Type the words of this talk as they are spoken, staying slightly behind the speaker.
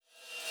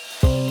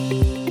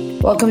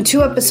Welcome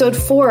to episode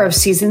 4 of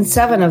season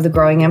 7 of the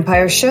Growing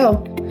Empire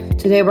Show.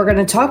 Today we're going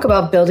to talk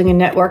about building a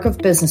network of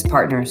business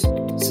partners,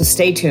 so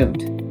stay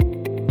tuned.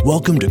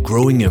 Welcome to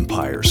Growing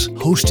Empires,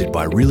 hosted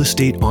by real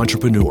estate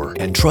entrepreneur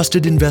and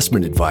trusted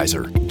investment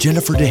advisor,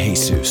 Jennifer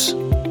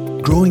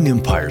DeJesus. Growing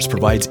Empires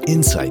provides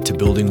insight to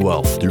building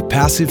wealth through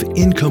passive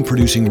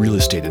income-producing real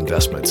estate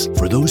investments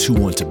for those who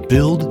want to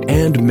build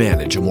and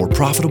manage a more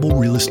profitable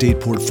real estate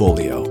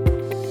portfolio.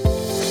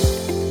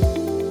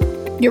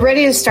 You're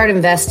ready to start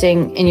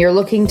investing and you're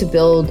looking to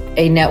build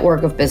a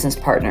network of business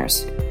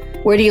partners.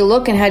 Where do you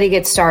look and how do you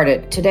get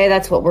started? Today,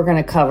 that's what we're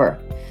going to cover.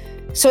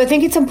 So I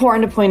think it's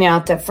important to point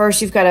out that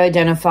first you've got to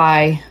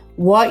identify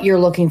what you're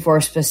looking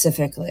for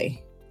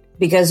specifically,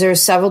 because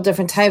there's several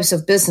different types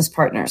of business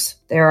partners.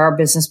 There are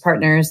business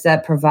partners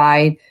that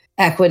provide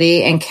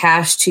equity and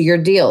cash to your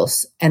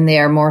deals, and they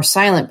are more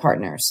silent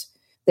partners.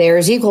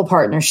 There's equal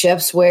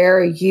partnerships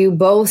where you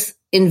both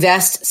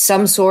invest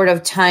some sort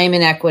of time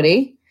and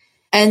equity.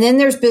 And then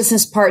there's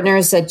business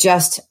partners that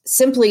just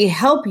simply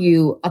help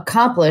you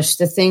accomplish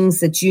the things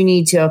that you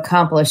need to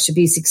accomplish to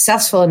be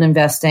successful in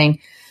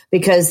investing,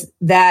 because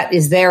that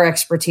is their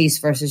expertise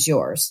versus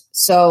yours.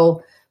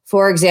 So,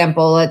 for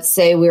example, let's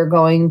say we're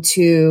going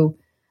to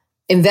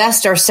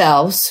invest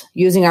ourselves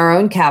using our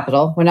own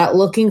capital. We're not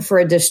looking for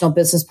additional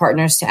business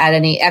partners to add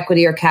any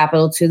equity or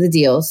capital to the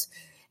deals.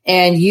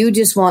 And you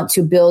just want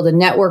to build a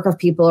network of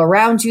people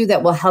around you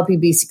that will help you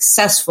be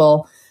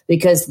successful,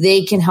 because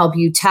they can help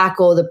you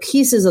tackle the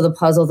pieces of the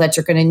puzzle that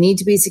you're going to need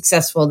to be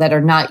successful that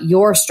are not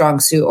your strong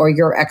suit or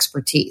your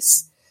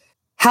expertise.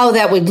 How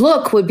that would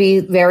look would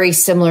be very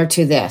similar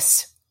to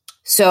this.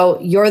 So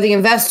you're the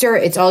investor,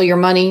 it's all your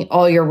money,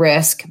 all your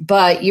risk,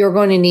 but you're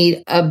going to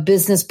need a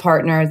business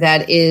partner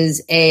that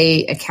is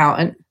an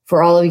accountant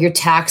for all of your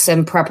tax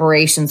and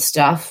preparation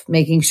stuff,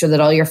 making sure that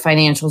all your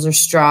financials are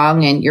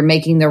strong and you're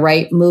making the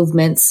right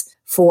movements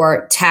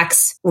for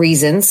tax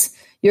reasons.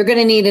 You're going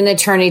to need an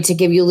attorney to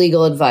give you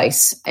legal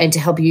advice and to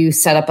help you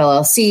set up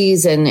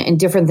LLCs and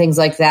different things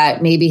like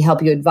that, maybe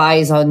help you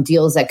advise on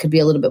deals that could be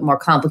a little bit more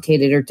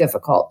complicated or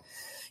difficult.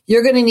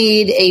 You're going to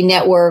need a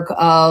network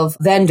of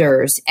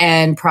vendors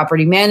and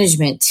property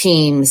management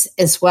teams,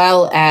 as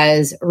well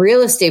as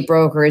real estate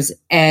brokers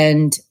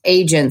and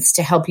agents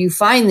to help you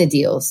find the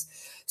deals.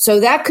 So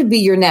that could be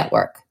your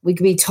network. We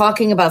could be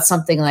talking about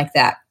something like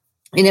that.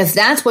 And if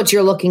that's what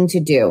you're looking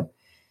to do,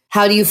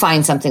 how do you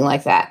find something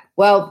like that?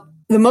 Well,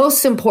 the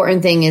most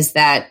important thing is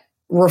that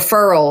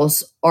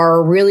referrals are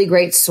a really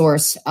great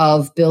source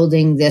of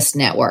building this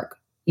network.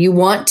 You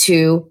want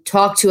to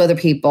talk to other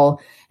people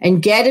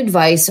and get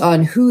advice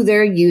on who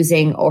they're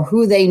using or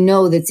who they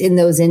know that's in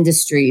those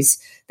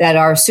industries that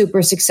are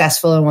super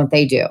successful in what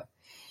they do.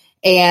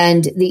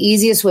 And the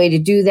easiest way to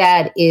do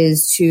that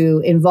is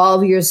to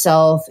involve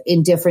yourself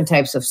in different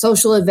types of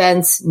social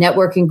events,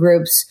 networking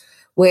groups,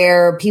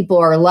 where people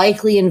are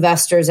likely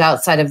investors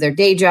outside of their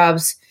day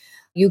jobs.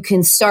 You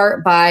can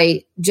start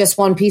by just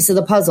one piece of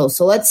the puzzle.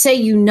 So let's say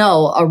you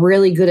know a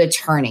really good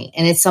attorney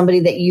and it's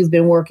somebody that you've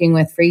been working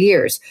with for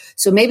years.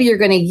 So maybe you're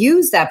going to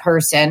use that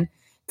person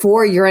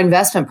for your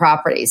investment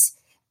properties.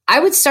 I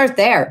would start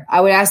there.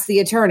 I would ask the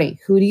attorney,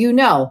 who do you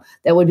know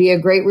that would be a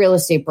great real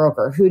estate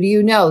broker? Who do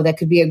you know that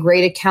could be a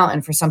great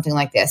accountant for something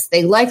like this?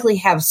 They likely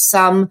have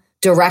some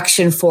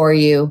direction for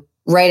you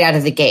right out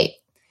of the gate.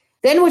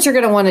 Then what you're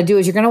going to want to do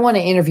is you're going to want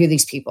to interview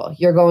these people.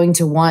 You're going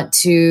to want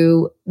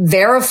to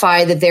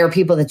verify that they are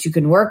people that you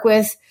can work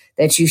with,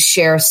 that you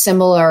share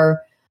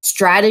similar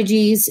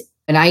strategies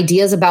and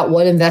ideas about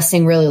what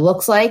investing really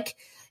looks like.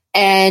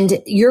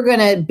 And you're going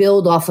to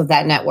build off of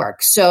that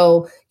network.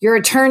 So your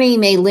attorney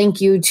may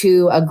link you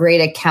to a great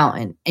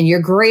accountant, and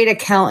your great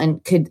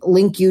accountant could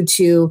link you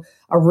to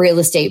a real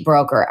estate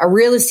broker. A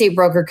real estate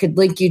broker could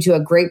link you to a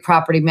great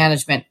property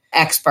management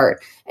expert.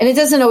 And it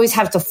doesn't always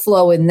have to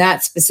flow in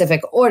that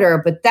specific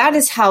order, but that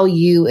is how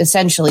you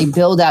essentially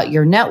build out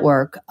your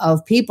network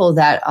of people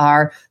that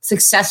are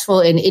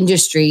successful in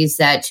industries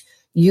that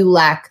you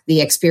lack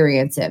the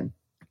experience in.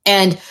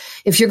 And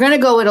if you're going to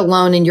go it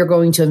alone and you're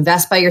going to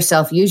invest by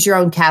yourself, use your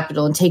own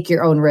capital and take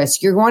your own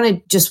risk, you're going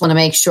to just want to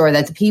make sure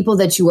that the people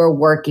that you are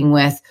working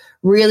with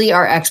really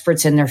are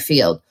experts in their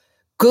field.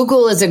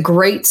 Google is a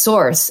great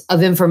source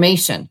of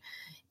information.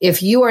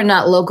 If you are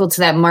not local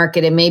to that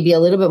market, it may be a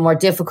little bit more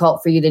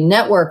difficult for you to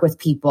network with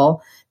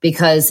people,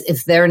 because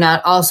if they're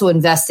not also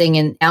investing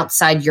in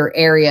outside your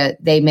area,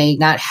 they may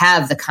not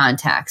have the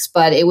contacts.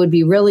 But it would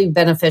be really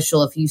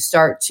beneficial if you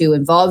start to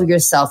involve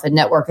yourself in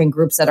networking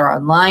groups that are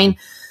online,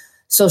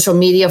 social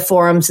media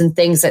forums and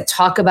things that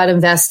talk about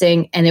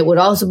investing. And it would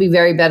also be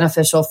very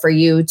beneficial for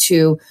you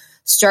to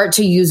start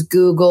to use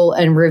Google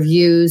and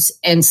reviews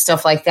and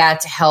stuff like that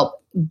to help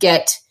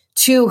get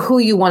to who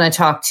you want to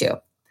talk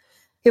to.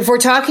 If we're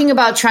talking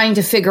about trying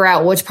to figure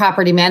out which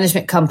property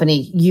management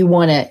company you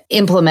want to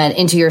implement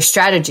into your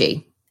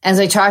strategy, as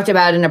I talked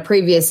about in a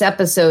previous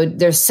episode,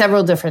 there's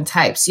several different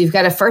types. You've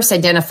got to first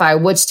identify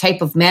which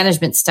type of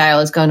management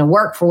style is going to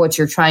work for what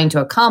you're trying to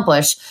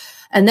accomplish.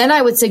 And then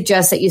I would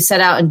suggest that you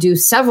set out and do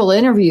several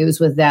interviews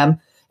with them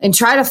and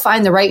try to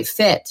find the right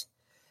fit.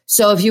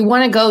 So if you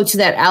want to go to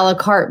that a la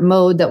carte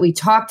mode that we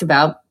talked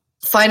about,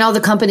 find all the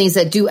companies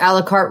that do a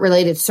la carte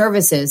related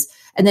services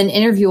and then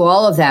interview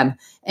all of them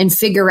and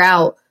figure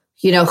out,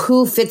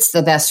 who fits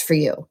the best for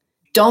you.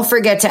 Don't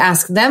forget to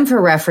ask them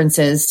for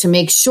references to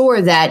make sure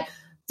that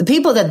the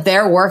people that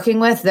they're working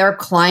with, their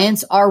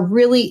clients, are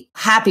really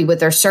happy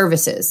with their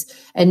services,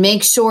 and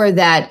make sure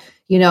that,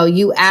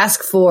 you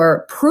ask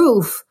for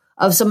proof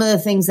of some of the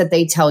things that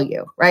they tell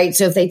you, right?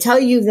 So if they tell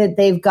you that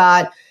they've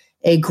got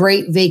a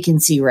great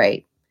vacancy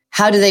rate,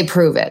 how do they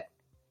prove it?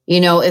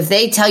 If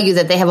they tell you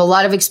that they have a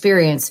lot of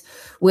experience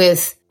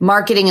with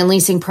marketing and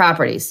leasing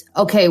properties,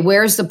 okay,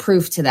 where's the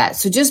proof to that?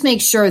 So just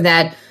make sure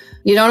that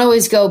you don't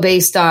always go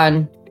based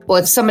on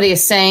what somebody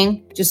is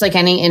saying. Just like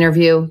any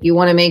interview, you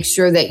want to make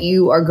sure that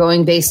you are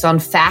going based on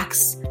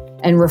facts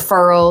and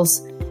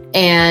referrals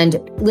and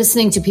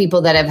listening to people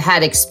that have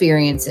had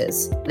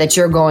experiences that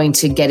you're going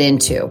to get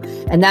into.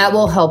 And that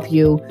will help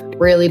you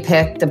really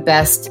pick the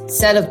best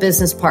set of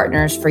business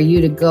partners for you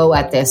to go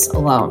at this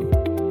alone.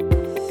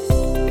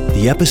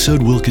 The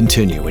episode will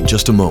continue in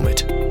just a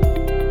moment.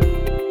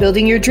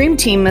 Building your dream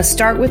team must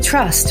start with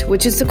trust,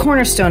 which is the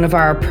cornerstone of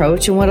our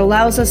approach and what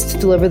allows us to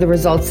deliver the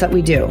results that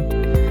we do.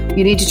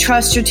 You need to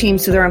trust your team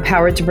so they're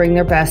empowered to bring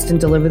their best and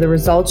deliver the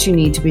results you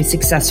need to be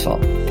successful.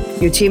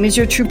 Your team is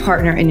your true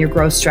partner in your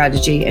growth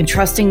strategy, and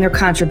trusting their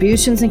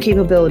contributions and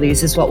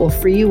capabilities is what will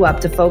free you up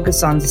to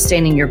focus on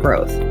sustaining your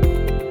growth.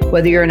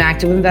 Whether you're an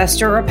active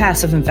investor or a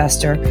passive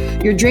investor,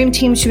 your dream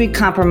team should be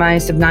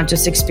comprised of not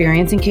just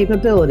experience and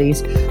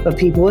capabilities, but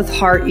people with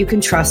heart you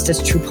can trust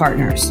as true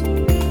partners.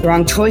 The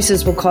wrong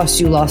choices will cost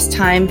you lost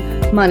time,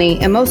 money,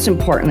 and most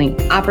importantly,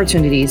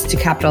 opportunities to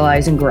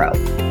capitalize and grow.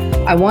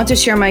 I want to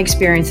share my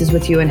experiences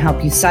with you and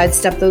help you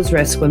sidestep those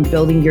risks when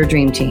building your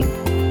dream team.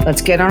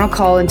 Let's get on a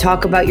call and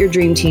talk about your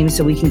dream team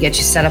so we can get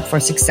you set up for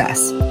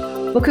success.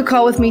 Book a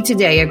call with me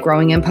today at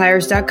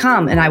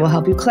growingempires.com, and I will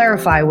help you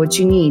clarify what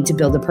you need to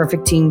build a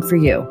perfect team for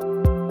you.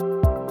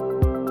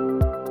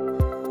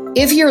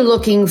 If you're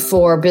looking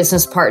for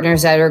business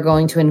partners that are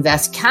going to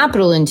invest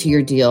capital into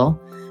your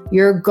deal,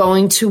 you're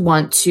going to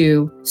want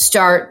to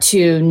start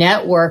to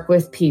network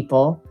with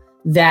people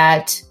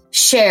that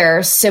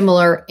share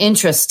similar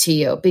interests to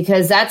you,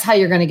 because that's how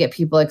you're going to get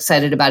people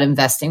excited about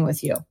investing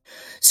with you.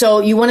 So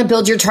you want to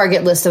build your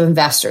target list of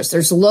investors.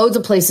 There's loads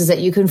of places that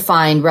you can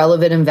find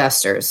relevant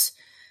investors.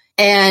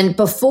 And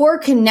before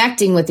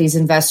connecting with these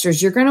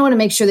investors, you're going to want to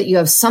make sure that you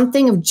have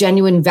something of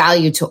genuine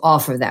value to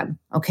offer them.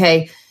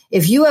 Okay.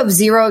 If you have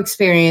zero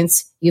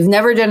experience, you've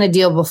never done a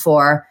deal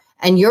before,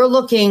 and you're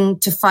looking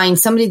to find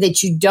somebody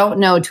that you don't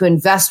know to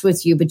invest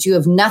with you, but you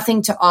have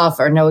nothing to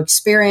offer, no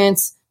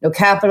experience, no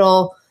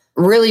capital,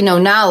 really no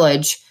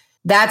knowledge,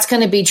 that's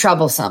going to be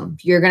troublesome.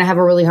 You're going to have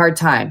a really hard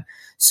time.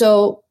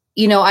 So,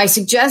 I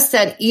suggest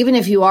that even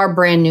if you are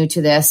brand new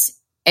to this,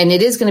 and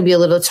it is going to be a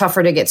little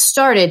tougher to get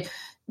started,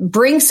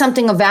 bring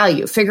something of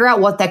value. Figure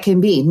out what that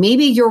can be.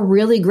 Maybe you're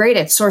really great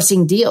at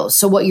sourcing deals.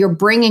 So what you're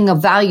bringing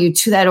of value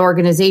to that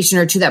organization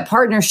or to that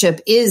partnership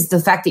is the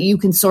fact that you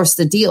can source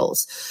the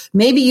deals.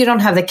 Maybe you don't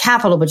have the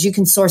capital, but you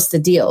can source the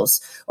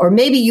deals. Or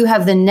maybe you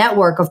have the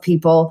network of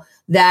people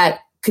that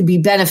could be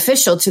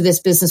beneficial to this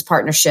business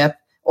partnership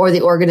or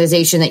the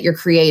organization that you're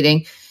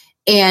creating.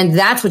 And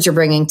that's what you're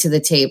bringing to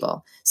the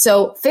table.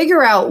 So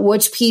figure out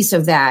which piece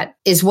of that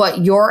is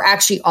what you're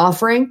actually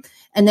offering.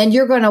 And then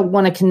you're going to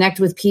want to connect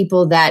with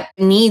people that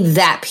need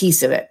that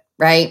piece of it,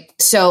 right?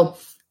 So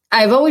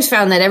I've always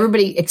found that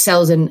everybody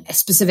excels in a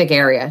specific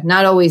area,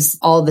 not always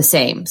all the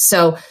same.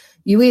 So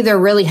you either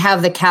really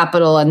have the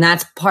capital and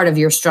that's part of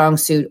your strong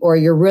suit, or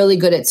you're really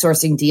good at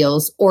sourcing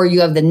deals, or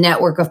you have the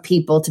network of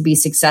people to be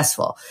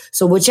successful.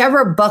 So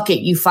whichever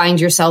bucket you find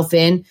yourself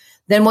in,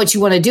 then what you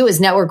want to do is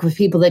network with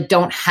people that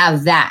don't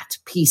have that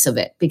piece of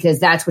it, because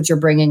that's what you're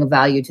bringing of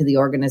value to the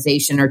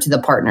organization or to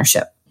the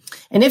partnership.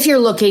 And if you're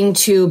looking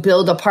to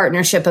build a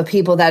partnership of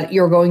people that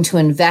you're going to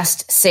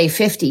invest, say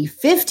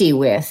 50-50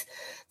 with,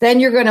 then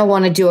you're going to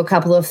want to do a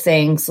couple of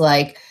things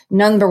like,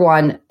 number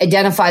one,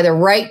 identify the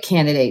right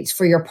candidates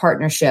for your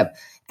partnership.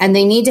 And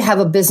they need to have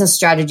a business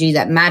strategy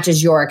that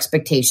matches your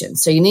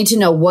expectations. So you need to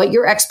know what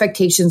your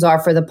expectations are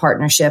for the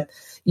partnership.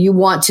 You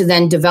want to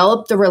then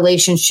develop the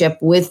relationship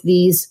with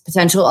these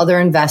potential other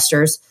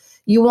investors.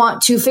 You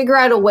want to figure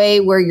out a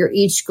way where you're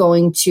each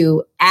going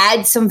to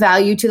add some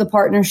value to the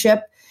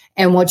partnership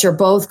and what you're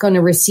both going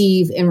to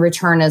receive in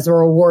return as a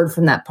reward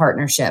from that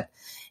partnership.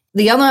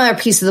 The other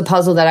piece of the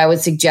puzzle that I would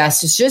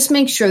suggest is just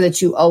make sure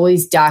that you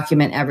always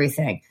document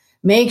everything.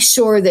 Make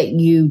sure that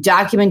you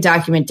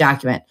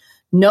document.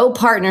 No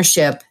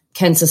partnership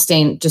can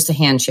sustain just a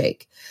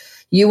handshake.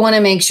 You want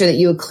to make sure that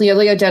you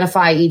clearly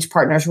identify each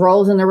partner's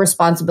roles and their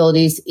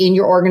responsibilities in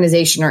your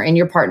organization or in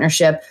your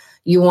partnership.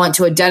 You want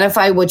to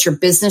identify what your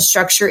business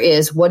structure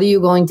is. What are you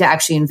going to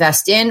actually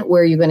invest in?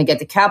 Where are you going to get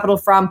the capital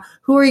from?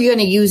 Who are you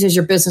going to use as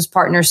your business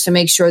partners to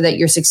make sure that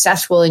you're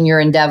successful in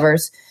your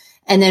endeavors?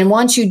 And then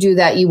once you do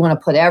that, you want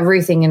to put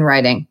everything in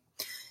writing.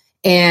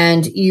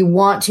 And you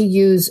want to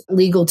use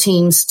legal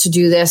teams to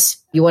do this.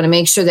 You want to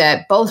make sure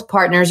that both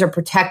partners are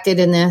protected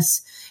in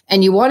this.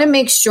 And you want to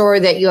make sure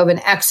that you have an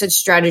exit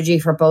strategy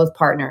for both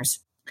partners.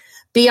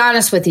 Be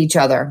honest with each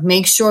other.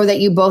 Make sure that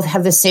you both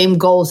have the same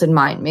goals in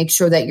mind. Make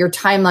sure that your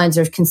timelines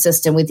are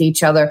consistent with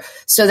each other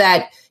so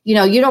that, you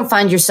don't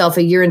find yourself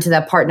a year into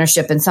that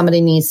partnership and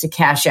somebody needs to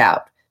cash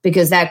out,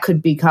 because that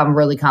could become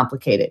really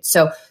complicated.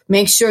 So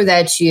make sure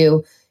that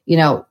you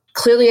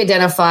clearly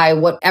identify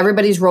what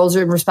everybody's roles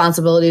and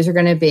responsibilities are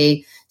going to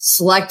be.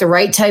 Select the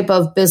right type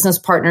of business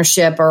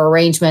partnership or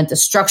arrangement, the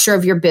structure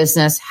of your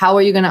business. How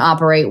are you going to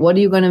operate? What are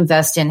you going to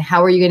invest in?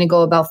 How are you going to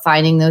go about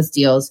finding those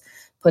deals?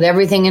 Put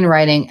everything in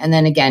writing. And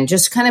then again,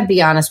 just kind of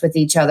be honest with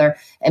each other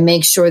and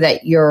make sure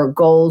that your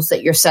goals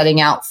that you're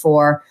setting out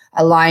for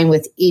align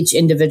with each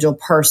individual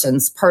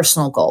person's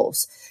personal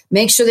goals.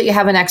 Make sure that you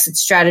have an exit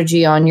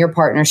strategy on your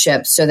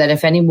partnership so that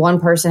if any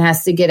one person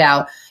has to get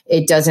out,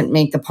 it doesn't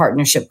make the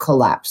partnership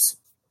collapse.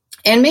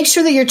 And make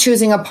sure that you're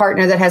choosing a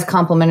partner that has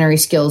complementary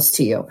skills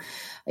to you.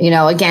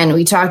 Again,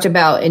 we talked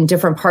about in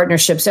different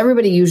partnerships,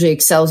 everybody usually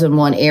excels in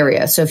one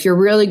area. So if you're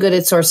really good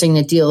at sourcing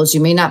the deals,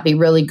 you may not be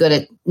really good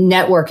at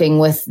networking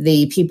with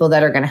the people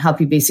that are going to help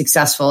you be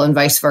successful and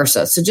vice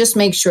versa. So just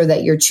make sure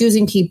that you're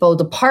choosing people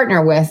to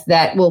partner with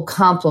that will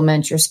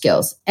complement your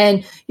skills.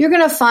 And you're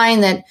going to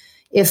find that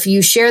if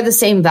you share the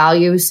same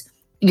values,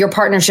 your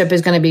partnership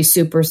is going to be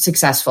super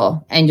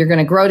successful and you're going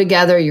to grow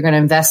together. You're going to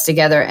invest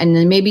together. And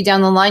then maybe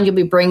down the line, you'll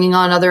be bringing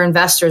on other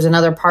investors and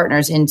other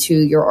partners into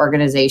your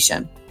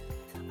organization.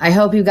 I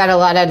hope you got a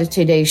lot out of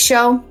today's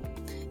show.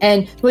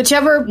 And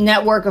whichever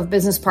network of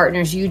business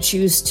partners you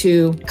choose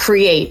to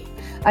create,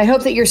 I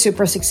hope that you're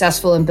super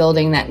successful in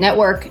building that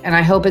network. And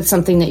I hope it's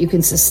something that you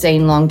can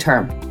sustain long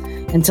term.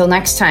 Until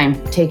next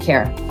time, take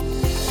care.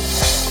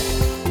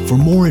 For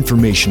more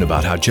information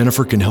about how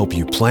Jennifer can help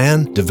you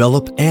plan,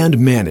 develop, and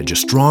manage a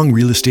strong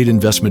real estate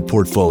investment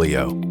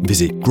portfolio,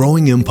 visit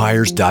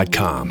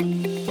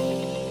growingempires.com.